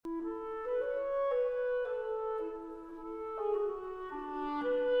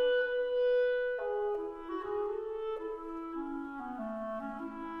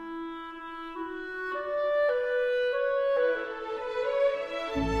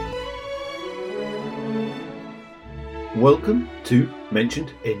Welcome to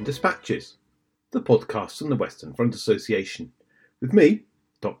Mentioned in Dispatches, the podcast from the Western Front Association, with me,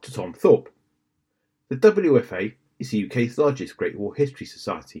 Dr. Tom Thorpe. The WFA is the UK's largest Great War History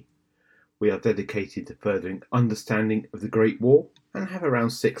Society. We are dedicated to furthering understanding of the Great War and have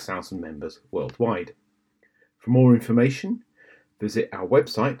around 6,000 members worldwide. For more information, visit our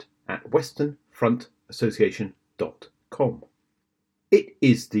website at westernfrontassociation.com. It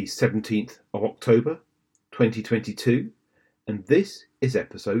is the 17th of October 2022, and this is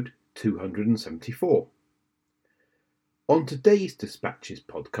episode 274. On today's Dispatches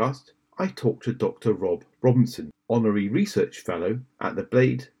podcast, I talked to Dr. Rob Robinson, Honorary Research Fellow at the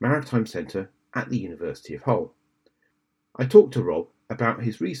Blade Maritime Centre at the University of Hull. I talked to Rob about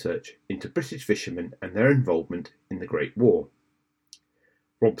his research into British fishermen and their involvement in the Great War.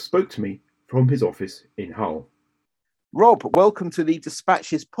 Rob spoke to me from his office in Hull. Rob, welcome to the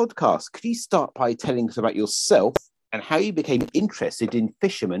Dispatches podcast. Could you start by telling us about yourself and how you became interested in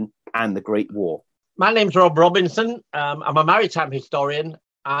fishermen and the Great War? My name's Rob Robinson. I'm a maritime historian.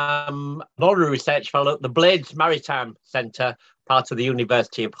 I'm an honorary research fellow at the Blades Maritime Centre, part of the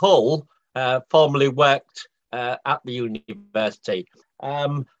University of Hull, formerly worked at the university.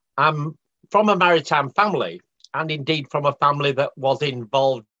 I'm from a maritime family, and indeed from a family that was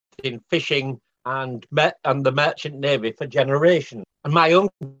involved in fishing and the merchant navy for generations. And my own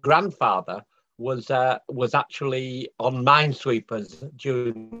grandfather was actually on minesweepers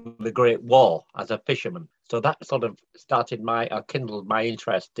during the Great War as a fisherman. So that sort of kindled my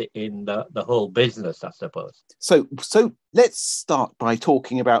interest in the whole business, I suppose. So let's start by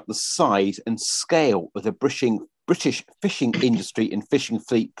talking about the size and scale of the British fishing industry and fishing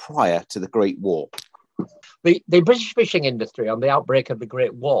fleet prior to the Great War. The British fishing industry on the outbreak of the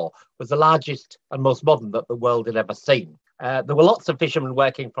Great War was the largest and most modern that the world had ever seen. There were lots of fishermen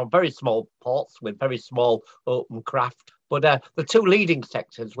working from very small ports with very small open craft, but the two leading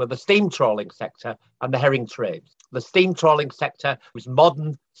sectors were the steam trawling sector and the herring trades. The steam trawling sector was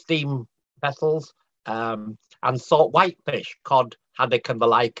modern steam vessels and salt whitefish, cod, haddock and the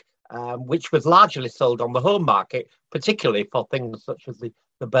like, which was largely sold on the home market, particularly for things such as the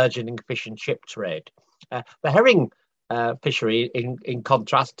burgeoning fish and chip trade. The herring fishery, in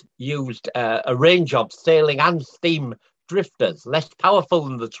contrast, used a range of sailing and steam drifters, less powerful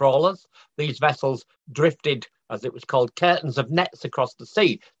than the trawlers. These vessels drifted, as it was called, curtains of nets across the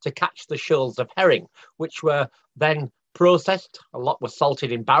sea to catch the shoals of herring, which were then processed. A lot were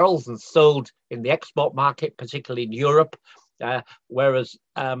salted in barrels and sold in the export market, particularly in Europe, whereas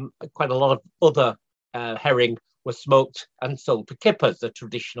quite a lot of other herring were smoked and sold to kippers, the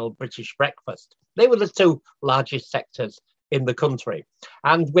traditional British breakfast. They were the two largest sectors in the country.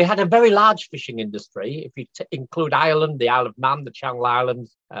 And we had a very large fishing industry. If you include Ireland, the Isle of Man, the Channel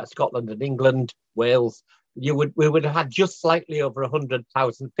Islands, Scotland and England, Wales, we would have had just slightly over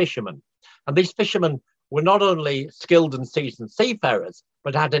 100,000 fishermen. And these fishermen were not only skilled and seasoned seafarers,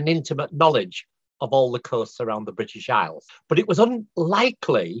 but had an intimate knowledge of all the coasts around the British Isles. But it was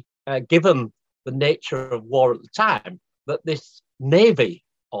unlikely, given the nature of war at the time, that this navy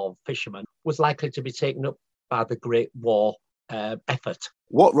of fishermen was likely to be taken up by the Great War effort.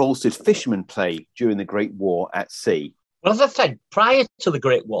 What roles did fishermen play during the Great War at sea? Well, as I said, prior to the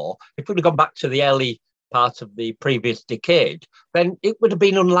Great War, if we'd have gone back to the early part of the previous decade, then it would have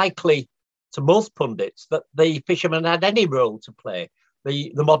been unlikely to most pundits that the fishermen had any role to play.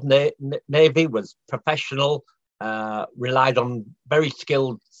 The modern navy was professional, relied on very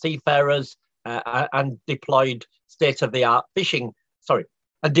skilled seafarers, and deployed state-of-the-art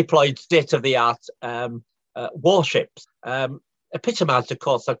warships, epitomised, of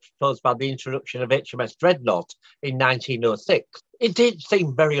course, I suppose, by the introduction of HMS Dreadnought in 1906. It did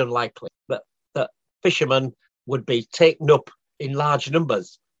seem very unlikely that fishermen would be taken up in large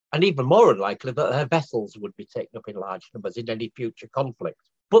numbers, and even more unlikely that their vessels would be taken up in large numbers in any future conflict.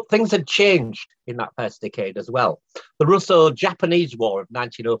 But things had changed in that first decade as well. The Russo-Japanese War of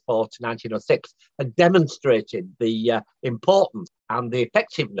 1904 to 1906 had demonstrated the importance and the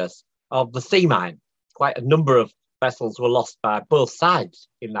effectiveness of the sea mine. Quite a number of vessels were lost by both sides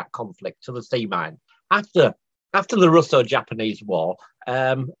in that conflict to the sea mine. After the Russo-Japanese War,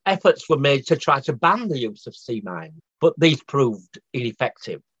 efforts were made to try to ban the use of sea mines, but these proved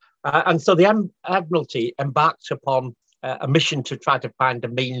ineffective. And so the Admiralty embarked upon a mission to try to find a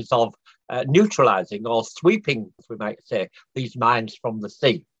means of neutralising or sweeping, as we might say, these mines from the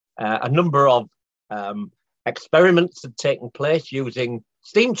sea. A number of experiments had taken place using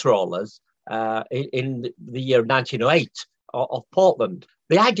steam trawlers in the year 1908 of Portland.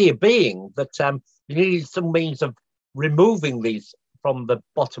 The idea being that you needed some means of removing these from the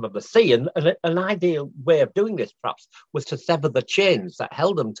bottom of the sea. And an ideal way of doing this, perhaps, was to sever the chains that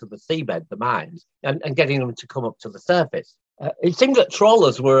held them to the seabed, the mines, and getting them to come up to the surface. It seemed that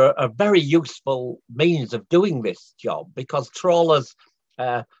trawlers were a very useful means of doing this job because trawlers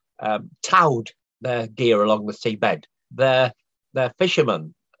towed their gear along the seabed. Their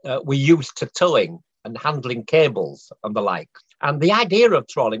fishermen were used to towing and handling cables and the like. And the idea of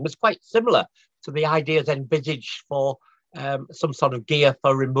trawling was quite similar to the ideas envisaged for some sort of gear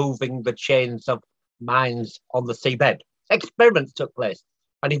for removing the chains of mines on the seabed. Experiments took place,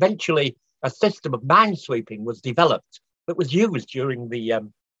 and eventually a system of mine sweeping was developed that was used during the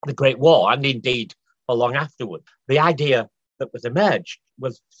Great War and indeed for long afterward. The idea that was emerged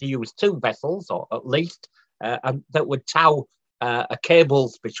was to use two vessels, or at least, and that would tow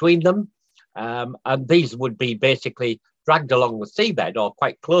cables between them, and these would be basically dragged along the seabed or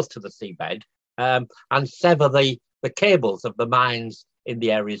quite close to the seabed, and sever the cables of the mines in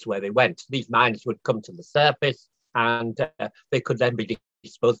the areas where they went. These mines would come to the surface, and they could then be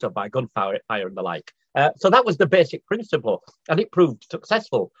disposed of by gunfire and the like. So that was the basic principle, and it proved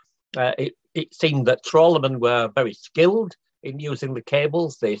successful. It seemed that trawlermen were very skilled in using the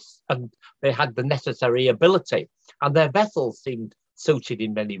cables, and they had the necessary ability, and their vessels seemed suited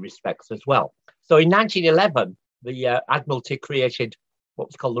in many respects as well. So in 1911, the Admiralty created what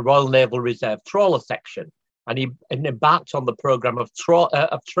was called the Royal Naval Reserve Trawler Section, and he embarked on the programme of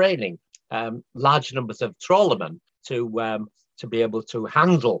training large numbers of trawlermen to be able to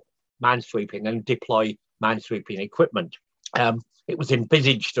handle minesweeping and deploy minesweeping equipment. It was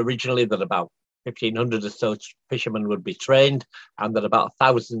envisaged originally that about 1,500 or so fishermen would be trained, and that about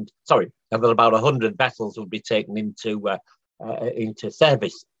 100 vessels would be taken into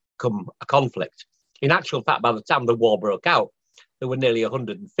service come a conflict. In actual fact, by the time the war broke out, there were nearly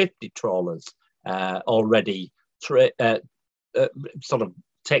 150 trawlers already sort of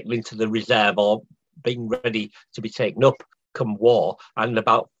taken into the reserve or being ready to be taken up come war, and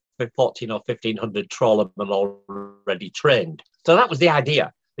about 14 or 1,500 trawlermen already trained. So that was the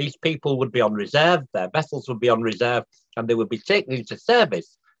idea. These people would be on reserve, their vessels would be on reserve, and they would be taken into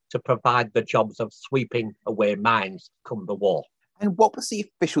service to provide the jobs of sweeping away mines come the war. And what was the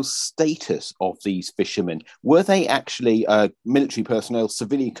official status of these fishermen? Were they actually military personnel,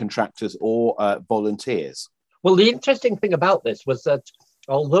 civilian contractors, or volunteers? Well, the interesting thing about this was that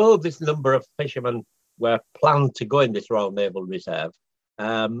although this number of fishermen were planned to go in this Royal Naval Reserve,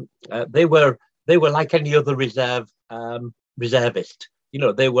 they were like any other reservist. You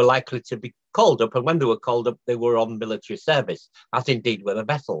know, they were likely to be called up, and when they were called up, they were on military service, as indeed were the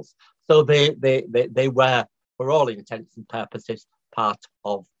vessels. So they were, for all intents and purposes, part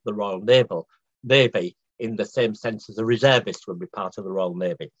of the Royal Navy in the same sense as a reservist would be part of the Royal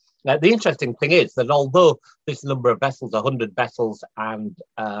Navy. The interesting thing is that although this number of vessels, 100 vessels and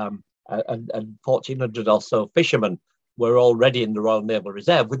 1,400 or so fishermen were already in the Royal Naval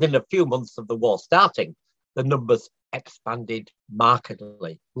Reserve, within a few months of the war starting, the numbers expanded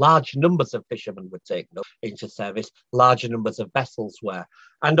markedly. Large numbers of fishermen were taken up into service, larger numbers of vessels were.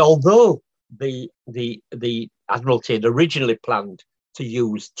 And although the Admiralty had originally planned to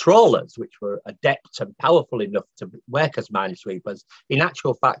use trawlers, which were adept and powerful enough to work as minesweepers, in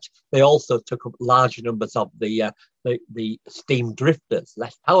actual fact, they also took up large numbers of the steam drifters,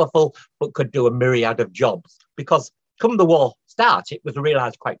 less powerful, but could do a myriad of jobs. Because come the war start, it was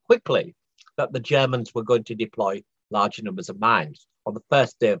realised quite quickly that the Germans were going to deploy large numbers of mines. On the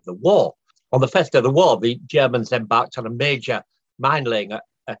first day of the war, the Germans embarked on a major mine-laying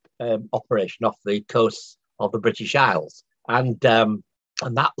operation off the coast of the British Isles, and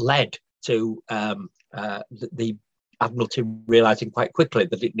that led to the Admiralty realising quite quickly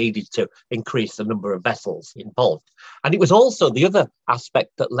that it needed to increase the number of vessels involved. And it was also the other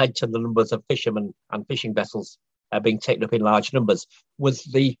aspect that led to the numbers of fishermen and fishing vessels being taken up in large numbers was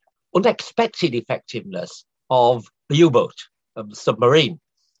the unexpected effectiveness of the U-boat, of the submarine.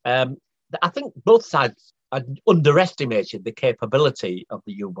 I think both sides had underestimated the capability of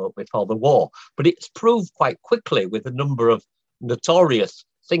the U-boat before the war, but it's proved quite quickly with a number of notorious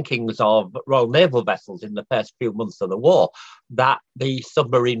sinkings of Royal Naval vessels in the first few months of the war that the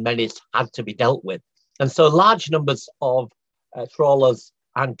submarine menace had to be dealt with. And so large numbers of trawlers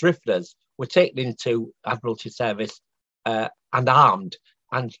and drifters were taken into Admiralty service and armed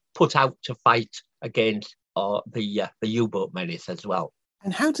and put out to fight against the U-boat menace as well.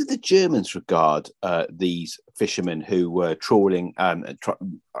 And how did the Germans regard these fishermen who were trawling, I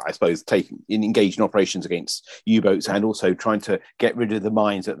suppose, engaged in operations against U-boats and also trying to get rid of the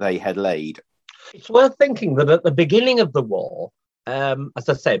mines that they had laid? It's worth thinking that at the beginning of the war, as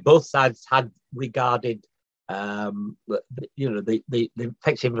I say, both sides had regarded The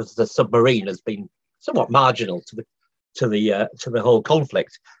effectiveness of the submarine has been somewhat marginal to the whole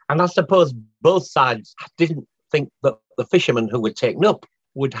conflict. And I suppose both sides didn't think that the fishermen who were taken up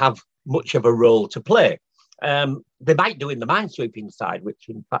would have much of a role to play. They might do in the minesweeping side, which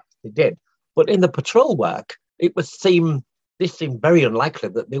in fact they did, but in the patrol work, this seemed very unlikely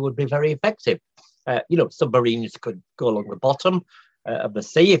that they would be very effective. Submarines could go along the bottom of the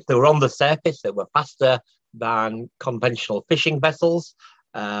sea. If they were on the surface, they were faster than conventional fishing vessels.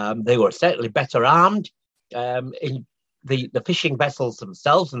 They were certainly better armed. In the fishing vessels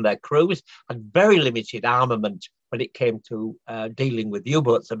themselves and their crews had very limited armament when it came to dealing with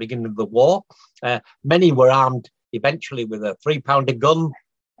U-boats at the beginning of the war. Many were armed eventually with a 3-pounder gun.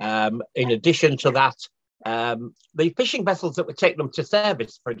 In addition to that, the fishing vessels that were taken up to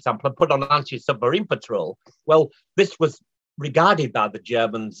service, for example, and put on anti-submarine patrol, well, this was regarded by the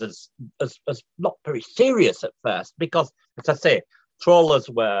Germans as not very serious at first, because, as I say, trawlers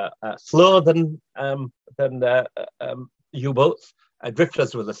were slower than U-boats.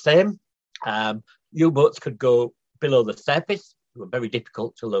 Drifters were the same. U-boats could go below the surface. They were very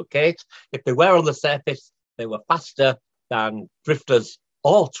difficult to locate. If they were on the surface, they were faster than drifters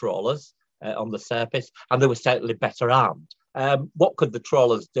or trawlers on the surface, and they were certainly better armed. What could the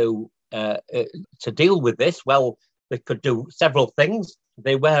trawlers do to deal with this? Well, they could do several things.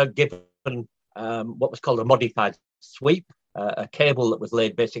 They were given what was called a modified sweep, a cable that was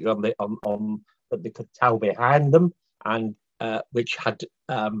laid basically on that they could tow behind them, and which had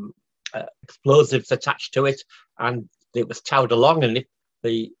explosives attached to it, and it was towed along. And if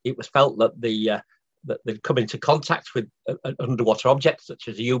it was felt that that they'd come into contact with an underwater object such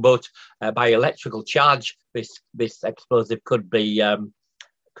as a U-boat by electrical charge, this explosive could be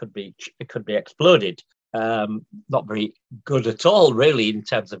exploded. Not very good at all, really, in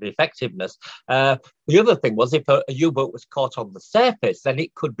terms of effectiveness. The other thing was, if a U-boat was caught on the surface, then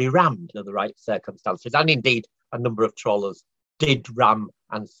it could be rammed in the right circumstances. And indeed, a number of trawlers did ram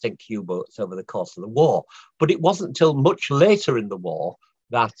and sink U-boats over the course of the war. But it wasn't until much later in the war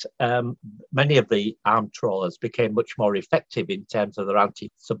that many of the armed trawlers became much more effective in terms of their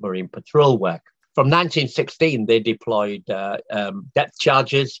anti-submarine patrol work. From 1916, they deployed depth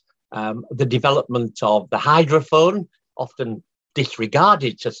charges, the development of the hydrophone, often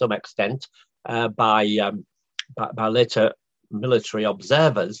disregarded to some extent by later military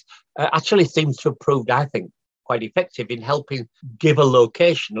observers, actually seems to have proved, I think, quite effective in helping give a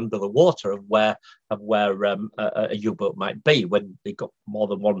location under the water of where a U-boat might be when they got more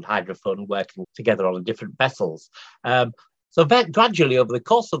than one hydrophone working together on different vessels. So gradually, over the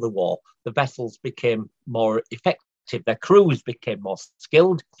course of the war, the vessels became more effective. Their crews became more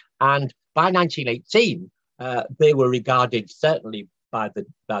skilled, and by 1918, they were regarded, certainly by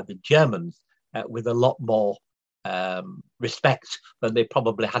the Germans, with a lot more respect than they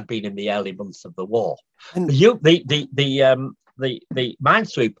probably had been in the early months of the war. And the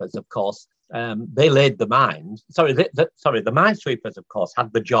minesweepers, of course, they laid the mines. The minesweepers, of course,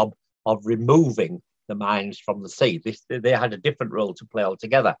 had the job of removing the mines from the sea. They had a different role to play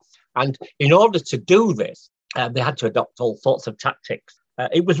altogether. And in order to do this, they had to adopt all sorts of tactics.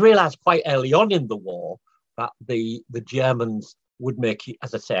 It was realised quite early on in the war that the Germans would make,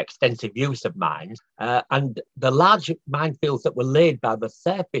 as I say, extensive use of mines. And the large minefields that were laid by the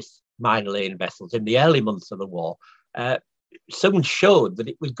surface mine-laying vessels in the early months of the war soon showed that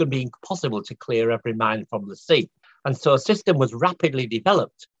it was going to be impossible to clear every mine from the sea. And so a system was rapidly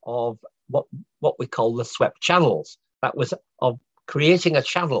developed of what we call the swept channels. That was of creating a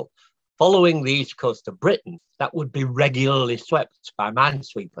channel following the east coast of Britain that would be regularly swept by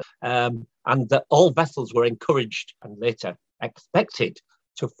minesweepers, and that all vessels were encouraged and later expected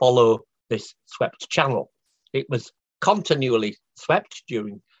to follow this swept channel. It was continually swept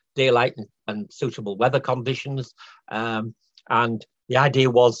during daylight and suitable weather conditions, and the idea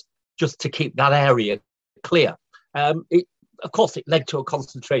was just to keep that area clear. Of course, it led to a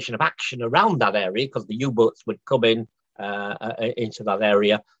concentration of action around that area because the U-boats would come in into that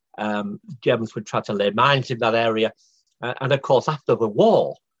area. Germans would try to lay mines in that area. And of course, after the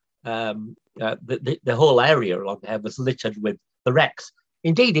war, the whole area along there was littered with the wrecks.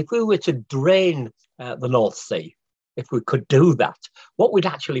 Indeed, if we were to drain the North Sea, if we could do that, what we'd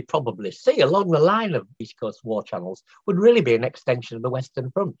actually probably see along the line of East Coast war channels would really be an extension of the Western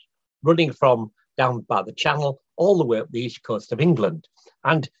Front, running from down by the Channel all the way up the east coast of England.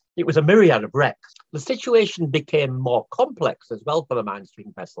 And it was a myriad of wrecks. The situation became more complex as well for the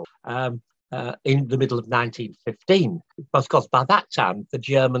minesweeping vessel in the middle of 1915, because by that time, the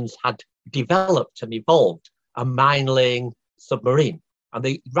Germans had developed and evolved a mine-laying submarine. And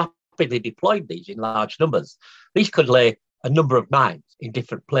they rapidly deployed these in large numbers. These could lay a number of mines in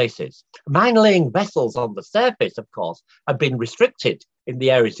different places. Mine-laying vessels on the surface, of course, had been restricted in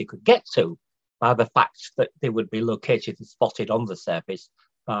the areas they could get to by the fact that they would be located and spotted on the surface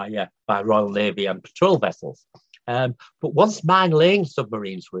by Royal Navy and patrol vessels. But once mine-laying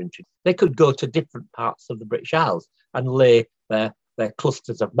submarines were introduced, they could go to different parts of the British Isles and lay their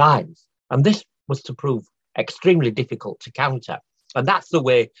clusters of mines. And this was to prove extremely difficult to counter. And that's the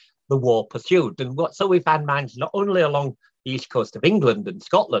way the war pursued. And so we found mines not only along the east coast of England and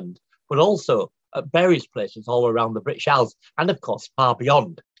Scotland, but also at various places all around the British Isles and, of course, far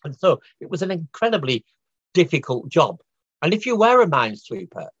beyond. And so it was an incredibly difficult job. And if you were a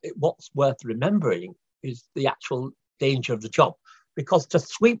minesweeper, what's worth remembering is the actual danger of the job, because to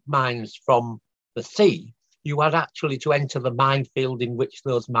sweep mines from the sea, you had actually to enter the minefield in which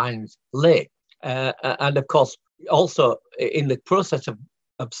those mines lay. And of course, also in the process of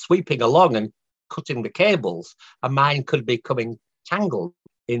sweeping along and cutting the cables, a mine could be becoming tangled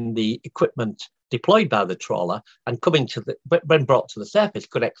in the equipment deployed by the trawler, and when brought to the surface,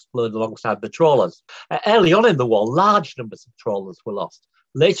 could explode alongside the trawlers. Early on in the war, large numbers of trawlers were lost.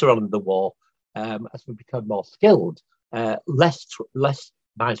 Later on in the war, as we become more skilled, less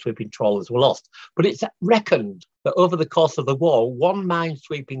minesweeping trawlers were lost. But it's reckoned that over the course of the war, one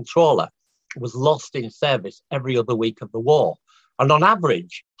minesweeping trawler was lost in service every other week of the war. And on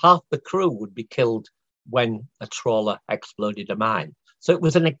average, half the crew would be killed when a trawler exploded a mine. So it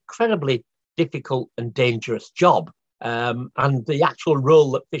was an incredibly difficult and dangerous job. And the actual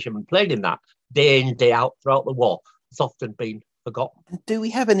role that fishermen played in that, day in, day out throughout the war, has often been forgotten. Do we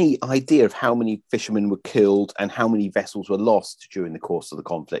have any idea of how many fishermen were killed and how many vessels were lost during the course of the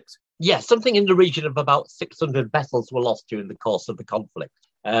conflict? Yes, something in the region of about 600 vessels were lost during the course of the conflict,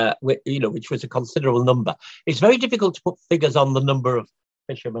 which was a considerable number. It's very difficult to put figures on the number of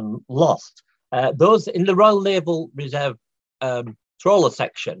fishermen lost. Those in the Royal Naval Reserve trawler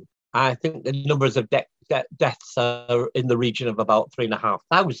section, I think the numbers of deaths are in the region of about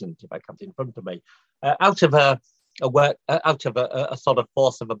 3,500, if I come in front of me, out of a sort of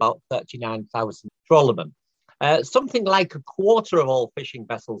force of about 39,000 trawlermen. Something like a quarter of all fishing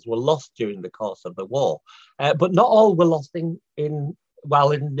vessels were lost during the course of the war, but not all were lost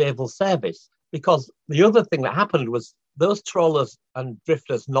while in naval service, because the other thing that happened was those trawlers and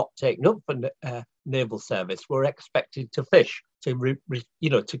drifters not taken up for naval service were expected to fish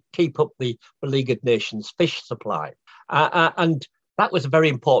to keep up the beleaguered nation's fish supply, and that was a very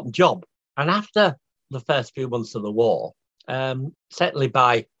important job. And after the first few months of the war, certainly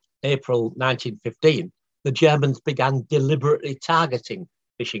by April 1915, the Germans began deliberately targeting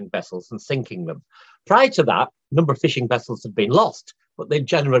fishing vessels and sinking them. Prior to that, a number of fishing vessels had been lost, but they'd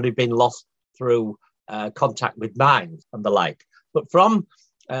generally been lost through contact with mines and the like. But from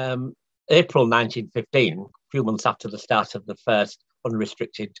April 1915, a few months after the start of the first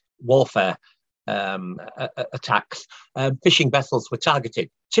unrestricted warfare attacks, fishing vessels were targeted.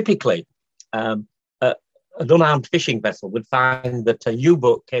 Typically, an unarmed fishing vessel would find that a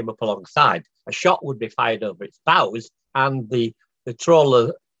U-boat came up alongside, a shot would be fired over its bows, and the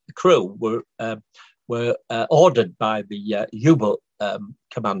trawler crew were ordered by the U-boat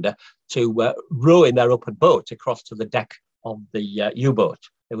commander to row in their open boat across to the deck of the U-boat.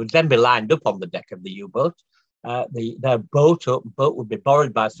 They would then be lined up on the deck of the U-boat. Their boat would be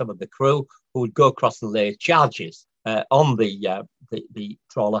borrowed by some of the crew, who would go across and lay charges on the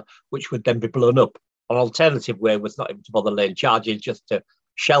trawler, which would then be blown up. An alternative way was not even to bother laying charges, just to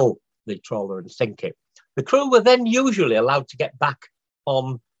shell the trawler and sink it. The crew were then usually allowed to get back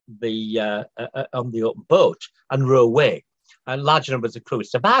on the open boat and row away, and large numbers of crew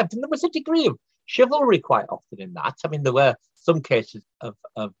survived. And there was a degree of chivalry quite often in that. I mean, there were some cases of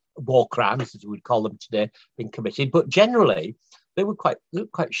war crimes, as we would call them today, being committed, but generally they were quite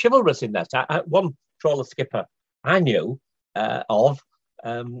chivalrous in that. One trawler skipper I knew of,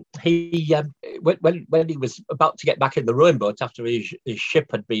 when he was about to get back in the rowing boat after his ship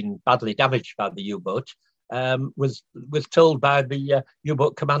had been badly damaged by the U-boat, was told by the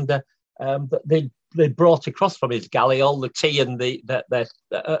U-boat commander that they brought across from his galley all the tea and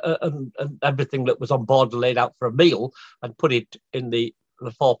and everything that was on board, laid out for a meal, and put it in the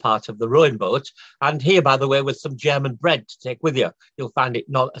forepart of the rowing boat. And here, by the way, was some German bread to take with you. You'll find it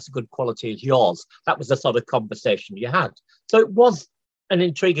not as good quality as yours. That was the sort of conversation you had. So it was an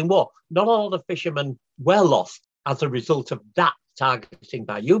intriguing war. Not all the fishermen were lost as a result of that targeting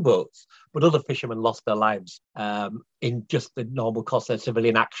by U-boats, but other fishermen lost their lives in just the normal course of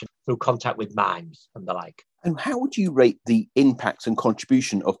civilian action through contact with mines and the like. And how would you rate the impact and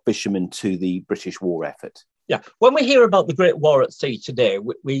contribution of fishermen to the British war effort? Yeah, when we hear about the Great War at Sea today,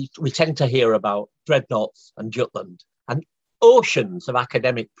 we tend to hear about dreadnoughts and Jutland, and oceans of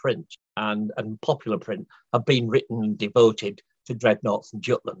academic print and popular print have been written and devoted to dreadnoughts and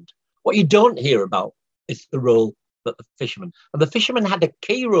Jutland. What you don't hear about is the role that the fishermen, and the fishermen had a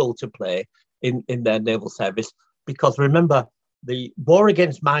key role to play in their naval service, because remember, the war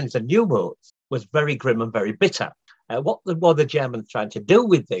against mines and U-boats was very grim and very bitter. What were the Germans trying to do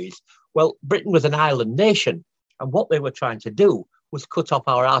with these? Well, Britain was an island nation, and what they were trying to do was cut off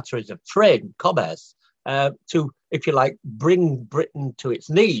our arteries of trade and commerce to, if you like, bring Britain to its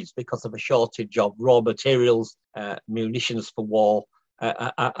knees because of a shortage of raw materials, munitions for war,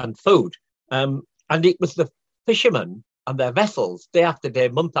 and food. And it was the fishermen and their vessels, day after day,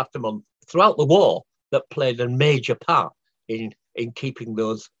 month after month, throughout the war, that played a major part in keeping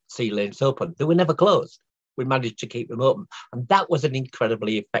those sea lanes open. They were never closed. We managed to keep them open. And that was an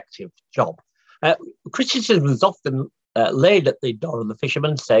incredibly effective job. Criticism was often laid at the door of the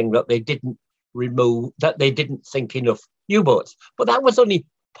fishermen, saying that they didn't sink enough U-boats. But that was only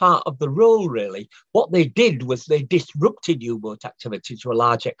part of the role, really. What they did was they disrupted U-boat activity to a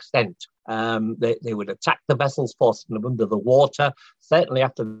large extent. They would attack the vessels, forcing them under the water. Certainly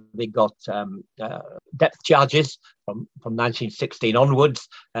after they got depth charges from 1916 onwards,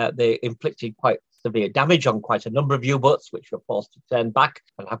 they inflicted quite severe damage on quite a number of U-boats, which were forced to turn back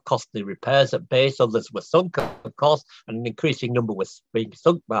and have costly repairs at base. Others were sunk, of course, and an increasing number was being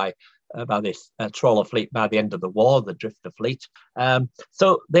sunk by this trawler fleet by the end of the war, the drifter fleet.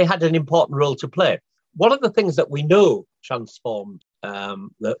 So they had an important role to play. One of the things that we know transformed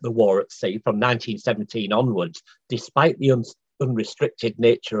the war at sea from 1917 onwards, despite the unrestricted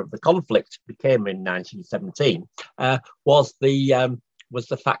nature of the conflict became in 1917, was the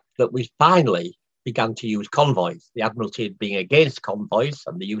fact that we finally began to use convoys. The Admiralty had been against convoys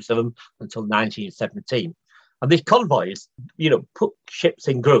and the use of them until 1917. And these convoys, put ships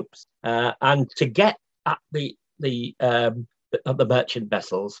in groups, and to get at the merchant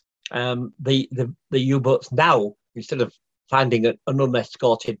vessels, the U-boats now, instead of finding an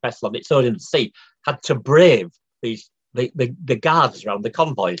unescorted vessel on its own in the sea, had to brave the guards around the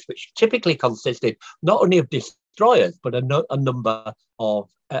convoys, which typically consisted not only of destroyers but a number of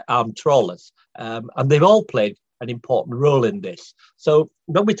armed trawlers, and they've all played an important role in this. So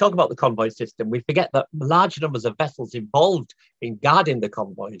when we talk about the convoy system, we forget that large numbers of vessels involved in guarding the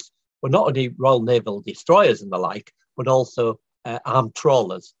convoys were not only Royal Naval destroyers and the like, but also armed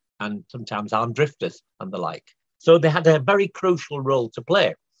trawlers and sometimes armed drifters and the like. So they had a very crucial role to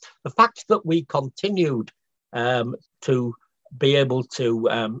play. The fact that we continued to be able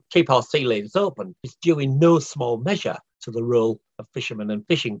to keep our sea lanes open is due in no small measure to the role of fishermen and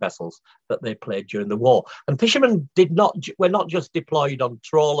fishing vessels that they played during the war. And fishermen were not just deployed on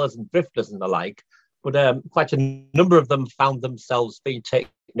trawlers and drifters and the like, but quite a number of them found themselves being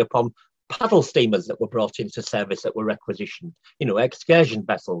taken upon paddle steamers that were brought into service that were requisitioned, excursion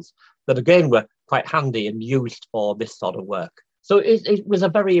vessels that again were quite handy and used for this sort of work. So it was a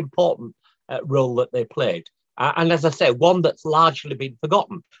very important role that they played. And as I say, one that's largely been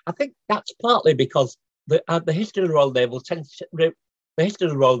forgotten. I think that's partly because the history of the Royal Navy the history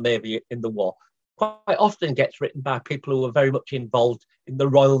of the Royal Navy in the war quite often gets written by people who are very much involved in the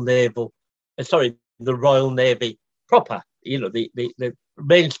Royal Navy proper, the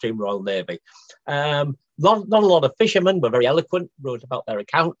mainstream Royal Navy. Not a lot of fishermen were very eloquent, wrote about their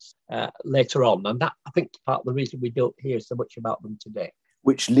accounts later on. And that, I think, is part of the reason we don't hear so much about them today.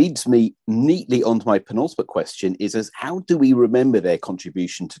 Which leads me neatly onto my penultimate question, is how do we remember their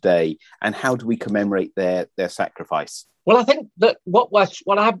contribution today, and how do we commemorate their sacrifice? Well, I think that what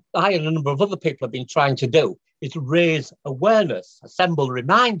I and a number of other people have been trying to do is raise awareness, assemble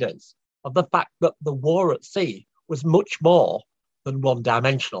reminders of the fact that the war at sea was much more than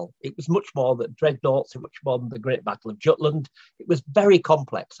one-dimensional. It was much more than dreadnoughts, much more than the Great Battle of Jutland. It was very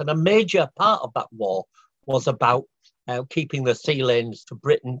complex, and a major part of that war was about keeping the sea lanes to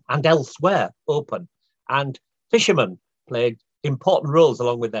Britain and elsewhere open. And fishermen played important roles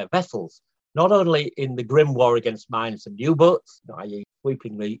along with their vessels, not only in the grim war against mines and U-boats, i.e.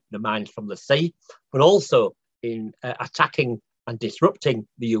 sweeping the mines from the sea, but also in attacking and disrupting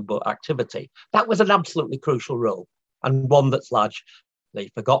the U-boat activity. That was an absolutely crucial role, and one that's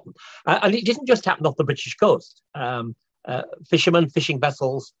largely forgotten. And it didn't just happen off the British coast. Fishermen, fishing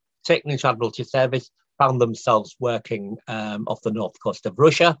vessels taken into Admiralty service found themselves working off the north coast of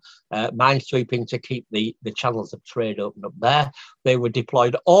Russia, mine sweeping to keep the channels of trade open up there. They were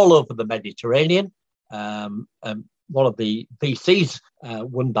deployed all over the Mediterranean. One of the VCs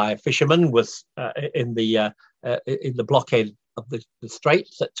won by a fisherman was in the blockade the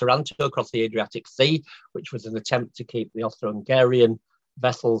straits at Taranto across the Adriatic Sea, which was an attempt to keep the Austro-Hungarian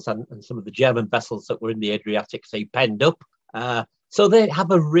vessels and some of the German vessels that were in the Adriatic Sea penned up. So they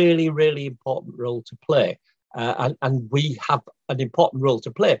have a really, really important role to play. And we have an important role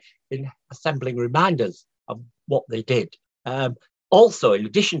to play in assembling reminders of what they did. Also, in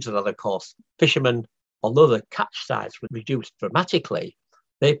addition to that, of course, fishermen, although the catch size was reduced dramatically,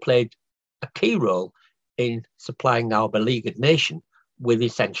 they played a key role in supplying our beleaguered nation with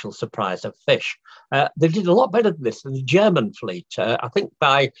essential supplies of fish. They did a lot better than this than the German fleet. I think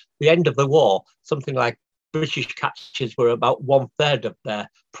by the end of the war, something like British catches were about 1/3 of their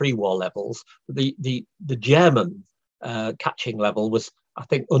pre-war levels. The German catching level was, I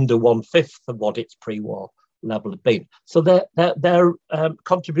think, under 1/5 of what its pre-war level had been. So their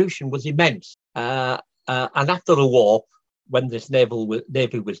contribution was immense. And after the war, when this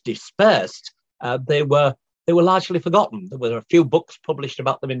navy was dispersed, they were largely forgotten. There were a few books published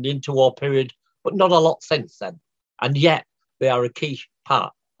about them in the interwar period, but not a lot since then. And yet they are a key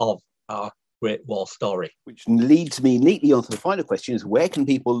part of our Great War story. Which leads me neatly onto the final question: is where can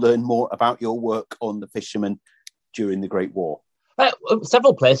people learn more about your work on the fishermen during the Great War?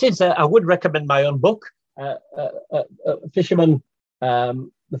 Several places. I would recommend my own book, Fishermen,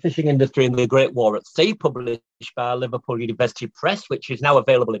 the Fishing Industry in the Great War at Sea, published by Liverpool University Press, which is now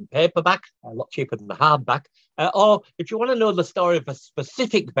available in paperback, a lot cheaper than the hardback. Or if you want to know the story of a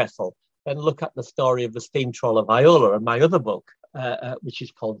specific vessel, then look at the story of the steam trawler Viola and my other book, which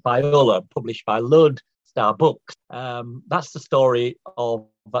is called Viola, published by Lodestar Books. That's the story of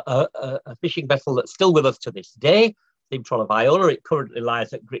a fishing vessel that's still with us to this day, steam trawler Viola. It currently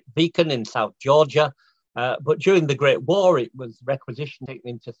lies at Grytviken in South Georgia. But during the Great War, it was requisitioned, taken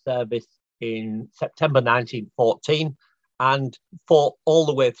into service in September 1914, and fought all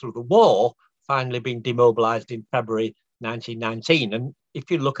the way through the war, finally being demobilised in February 1919. And if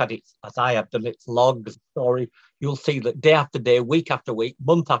you look at it, as I have done, its logs story, you'll see that day after day, week after week,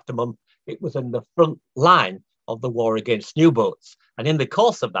 month after month, it was in the front line of the war against U-boats. And in the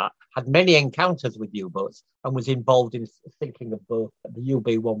course of that, had many encounters with U-boats and was involved in sinking of both the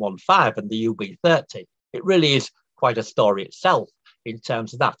UB-115 and the UB-30. It really is quite a story itself in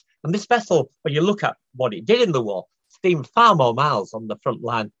terms of that. And this vessel, when you look at what it did in the war, steamed far more miles on the front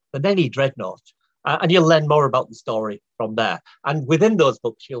line than any dreadnought. And you'll learn more about the story from there. And within those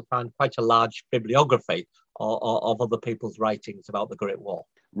books, you'll find quite a large bibliography of other people's writings about the Great War.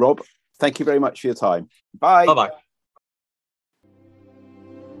 Rob, thank you very much for your time. Bye. Bye-bye.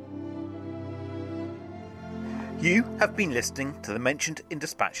 You have been listening to the Mentioned in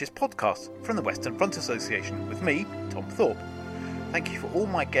Dispatches podcast from the Western Front Association with me, Tom Thorpe. Thank you for all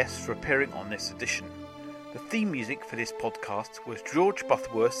my guests for appearing on this edition. The theme music for this podcast was George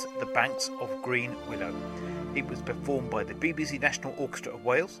Butterworth's The Banks of Green Willow. It was performed by the BBC National Orchestra of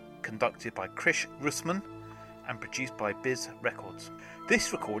Wales, conducted by Krish Russman, and produced by Biz Records.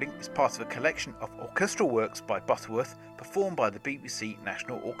 This recording is part of a collection of orchestral works by Butterworth performed by the BBC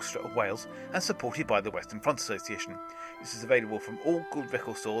National Orchestra of Wales and supported by the Western Front Association. This is available from all good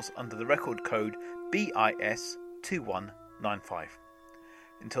record stores under the record code BIS 2195.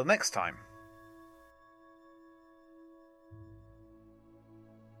 Until next time.